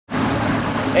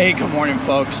Hey, good morning,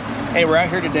 folks. Hey, we're out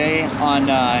here today on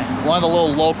one of the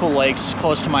little local lakes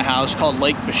close to my house called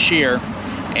Lake BESHEAR,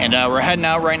 and we're heading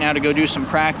out right now to go do some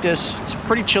practice. It's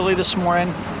pretty chilly this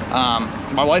morning.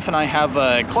 My wife and I have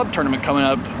a club tournament coming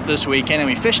up this weekend, and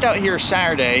we fished out here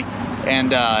Saturday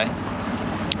and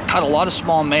caught a lot of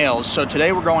small males. So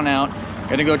today we're going out,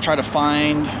 gonna go try to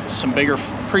find some bigger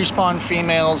pre-spawn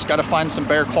females, gotta find some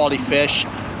better quality fish.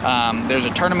 There's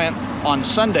a tournament on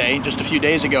Sunday, just a few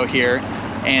days ago here,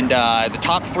 and the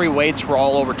top 3 weights were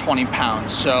all over 20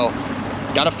 pounds. So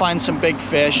got to find some big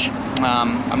fish.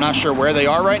 I'm not sure where they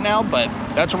are right now, but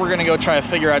that's what we're gonna go try to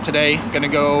figure out today. Gonna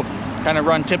go kind of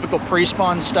run typical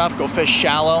pre-spawn stuff, go fish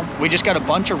shallow. We just got a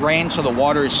bunch of rain, so the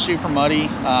water is super muddy.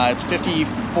 It's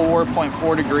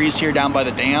 54.4 degrees here down by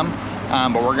the dam,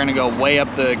 but we're gonna go way up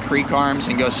the creek arms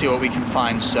and go see what we can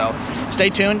find. So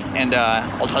stay tuned, and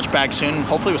I'll touch back soon,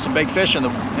 hopefully with some big fish in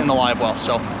the live well.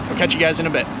 So we'll catch you guys in a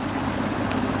bit.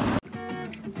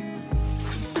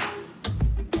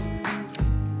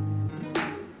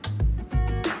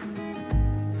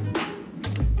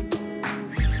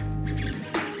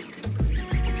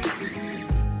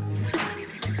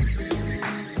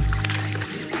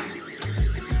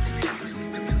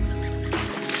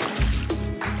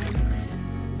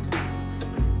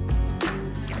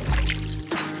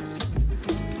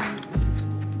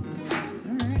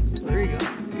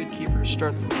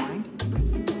 Start the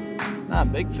morning. Not a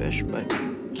big fish, but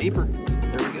keeper.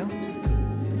 There we go.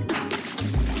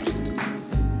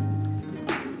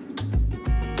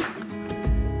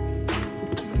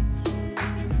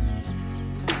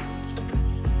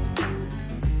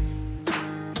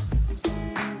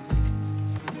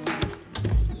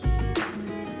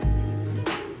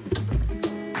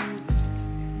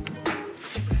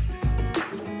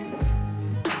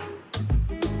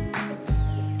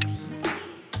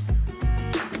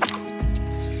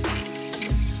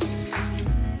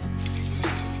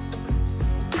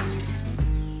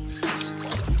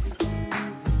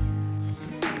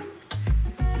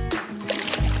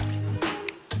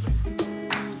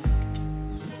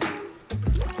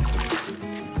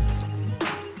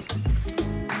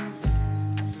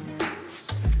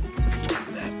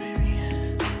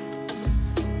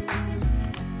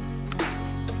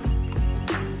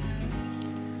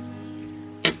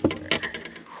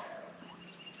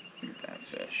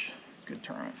 Fish. Good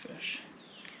tournament fish.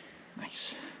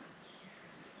 Nice.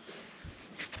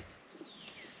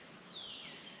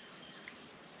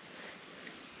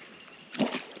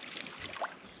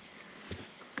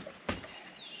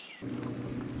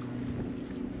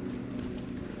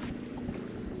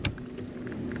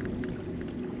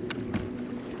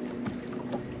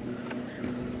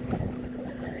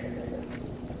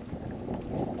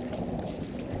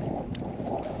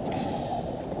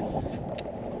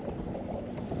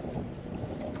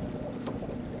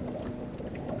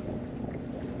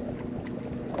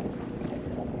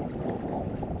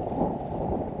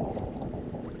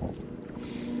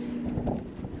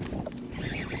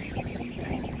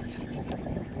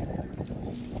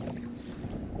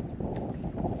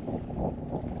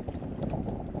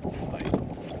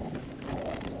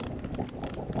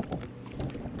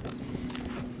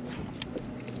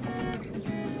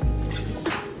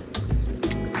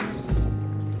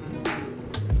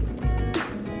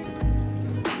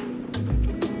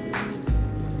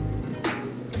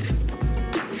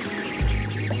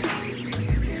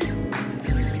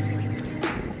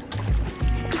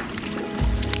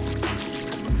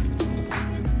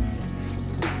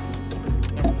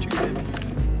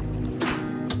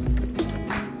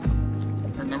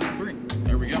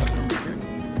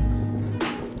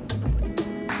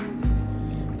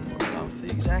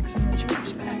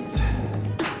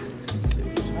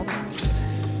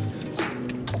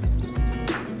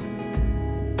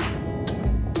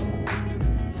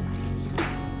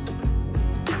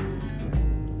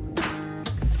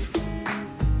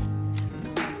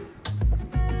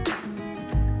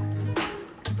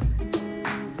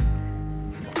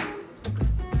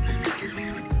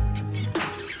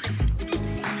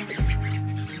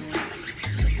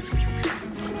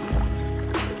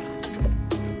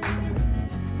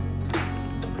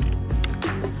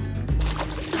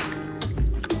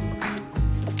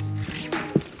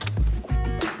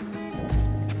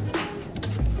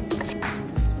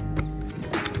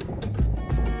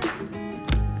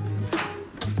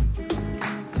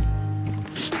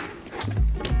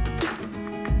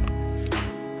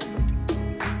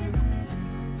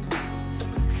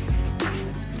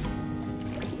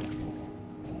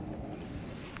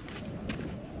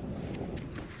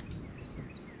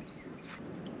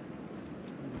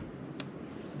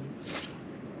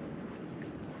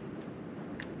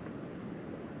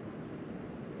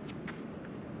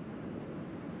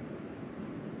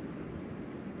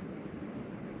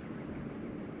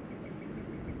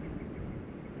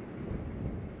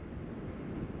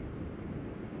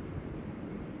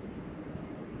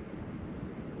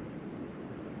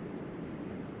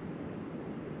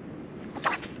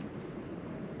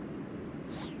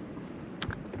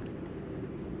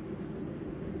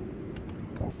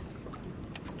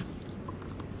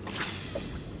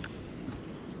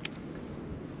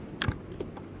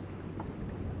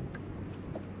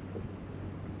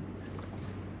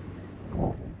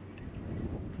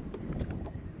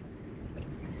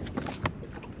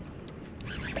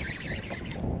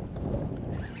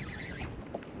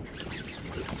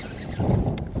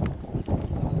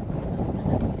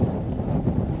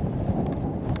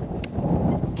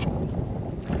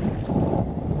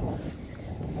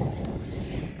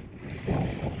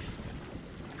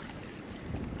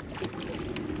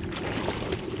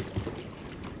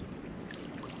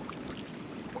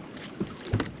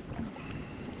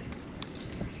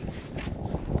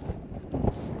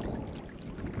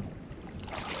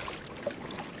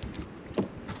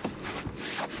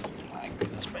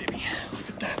 this baby. Look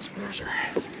at that bruiser.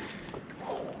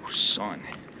 Oh, son.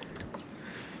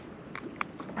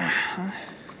 Yeah,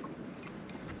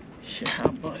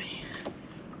 buddy.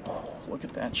 Oh, look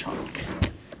at that chunk.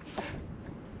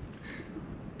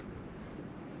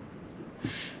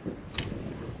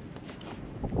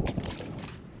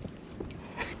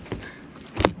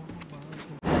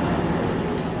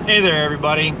 Hey there,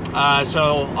 everybody.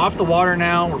 So off the water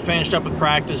now. We're finished up with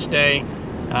practice day.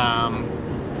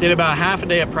 Did about half a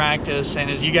day of practice, and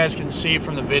as you guys can see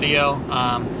from the video,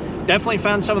 definitely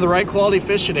found some of the right quality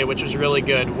fish today, which was really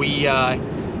good. We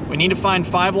need to find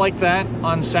 5 like that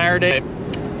on Saturday.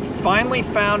 Finally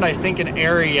found, I think, an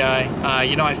area.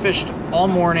 You know, I fished all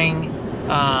morning.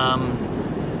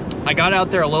 I got out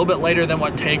there a little bit later than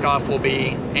what takeoff will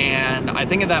be, and I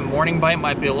think that morning bite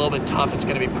might be a little bit tough. It's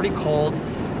going to be pretty cold,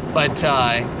 but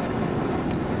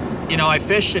you know, I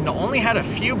fished and only had a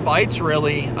few bites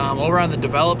really over on the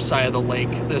developed side of the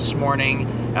lake this morning,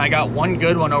 and I got one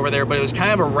good one over there, but it was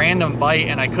kind of a random bite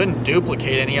and I couldn't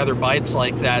duplicate any other bites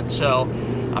like that. So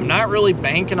I'm not really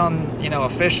banking on, you know, a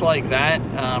fish like that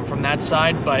from that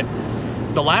side. But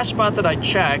the last spot that I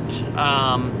checked,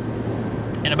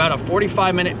 in about a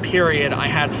 45-minute period, I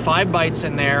had 5 bites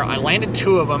in there. I landed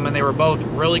 2 of them, and they were both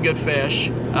really good fish,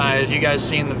 as you guys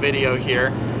see in the video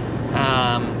here.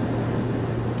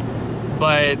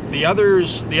 But the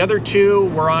other 2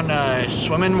 were on a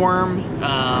swimming worm,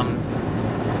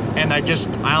 and I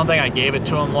don't think I gave it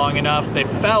to them long enough. They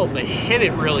hit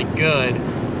it really good,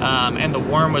 and the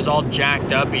worm was all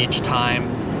jacked up each time.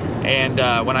 And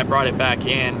when I brought it back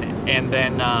in, and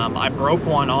then I broke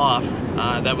one off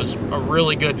that was a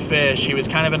really good fish. He was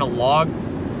kind of in a log,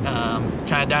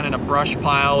 kind of down in a brush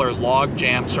pile or log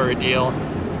jam sort of deal,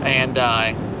 and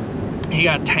he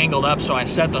got tangled up. So I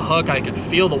set the hook. I could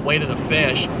feel the weight of the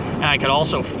fish, and I could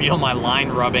also feel my line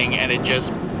rubbing, and it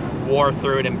just wore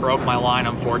through it and broke my line,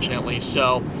 unfortunately.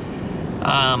 So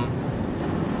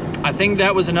I think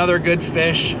that was another good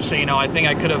fish. So, you know, I think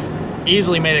I could have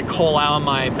easily made a coal out of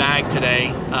my bag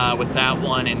today with that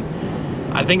one. And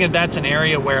I think that's an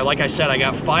area where, like I said, I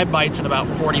got 5 bites in about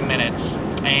 40 minutes.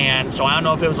 And so I don't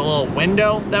know if it was a little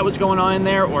window that was going on in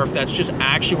there, or if that's just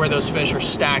actually where those fish are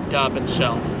stacked up. And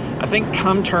so I think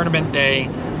come tournament day,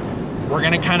 we're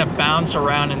going to kind of bounce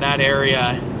around in that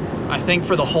area. I think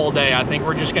for the whole day, I think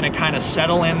we're just going to kind of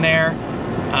settle in there.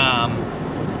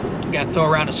 Gonna throw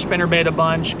around a spinnerbait a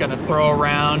bunch, gonna throw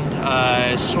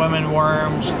around swimming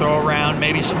worms, throw around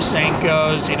maybe some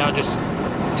Senkos, you know, just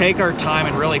take our time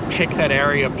and really pick that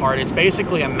area apart. It's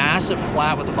basically a massive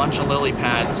flat with a bunch of lily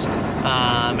pads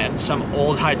and some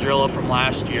old hydrilla from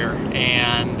last year.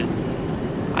 And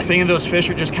I think those fish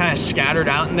are just kind of scattered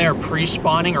out in there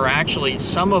pre-spawning, or actually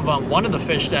some of them, one of the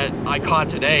fish that I caught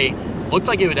today looked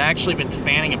like it had actually been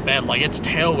fanning a bed. Like its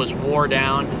tail was wore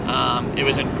down. It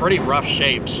was in pretty rough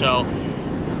shape. So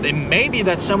it may be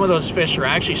that some of those fish are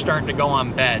actually starting to go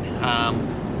on bed,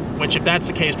 which if that's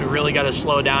the case, we really got to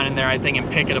slow down in there, I think,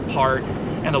 and pick it apart.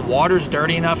 And the water's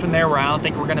dirty enough in there where I don't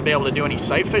think we're going to be able to do any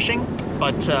sight fishing.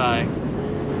 But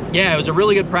yeah, it was a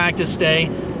really good practice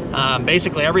day.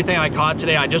 Basically everything I caught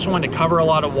today, I just wanted to cover a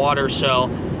lot of water. So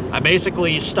I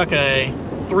basically stuck a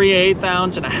 3/8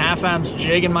 ounce and a 1/2 ounce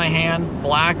jig in my hand,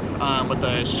 black, with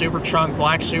a super chunk,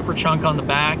 black super chunk on the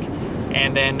back.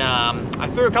 And then I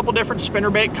threw a couple different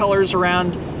spinnerbait colors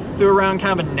around, threw around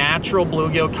kind of a natural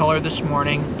bluegill color this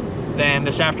morning. Then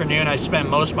this afternoon I spent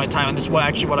most of my time, and this is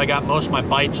what I got most of my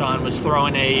bites on, was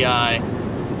throwing a, I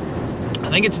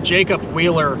think it's a Jacob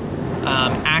Wheeler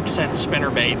accent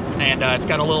spinnerbait. And it's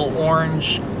got a little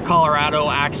orange Colorado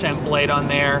accent blade on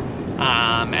there.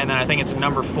 And then I think it's a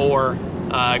number 4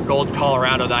 gold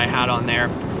Colorado that I had on there,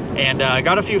 and I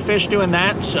got a few fish doing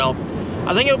that. So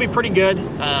I think it'll be pretty good.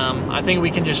 I think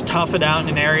we can just tough it out in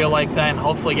an area like that and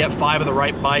hopefully get 5 of the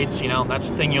right bites. You know, that's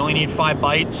the thing, you only need 5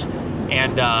 bites.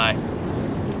 And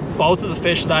both of the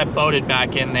fish that I boated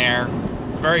back in there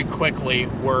very quickly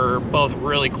were both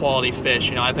really quality fish.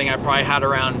 You know, I think I probably had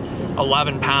around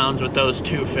 11 pounds with those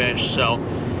 2 fish. So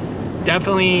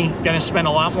definitely going to spend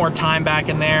a lot more time back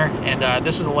in there, and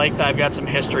this is a lake that I've got some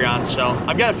history on. So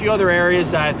I've got a few other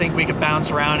areas that I think we could bounce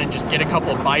around and just get a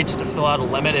couple of bites to fill out a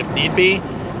limit if need be,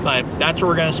 but that's where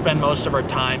we're going to spend most of our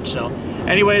time. So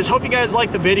anyways, hope you guys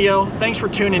liked the video. Thanks for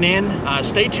tuning in.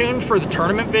 Stay tuned for the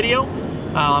tournament video.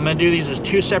 I'm going to do these as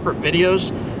 2 separate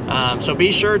videos, so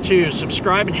be sure to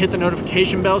subscribe and hit the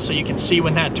notification bell so you can see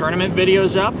when that tournament video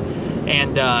is up.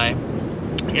 And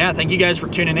yeah, thank you guys for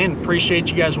tuning in. Appreciate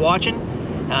you guys watching.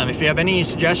 If you have any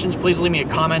suggestions, please leave me a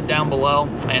comment down below.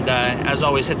 And as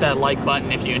always, hit that like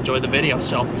button if you enjoyed the video.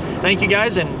 So thank you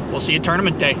guys, and we'll see you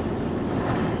tournament day.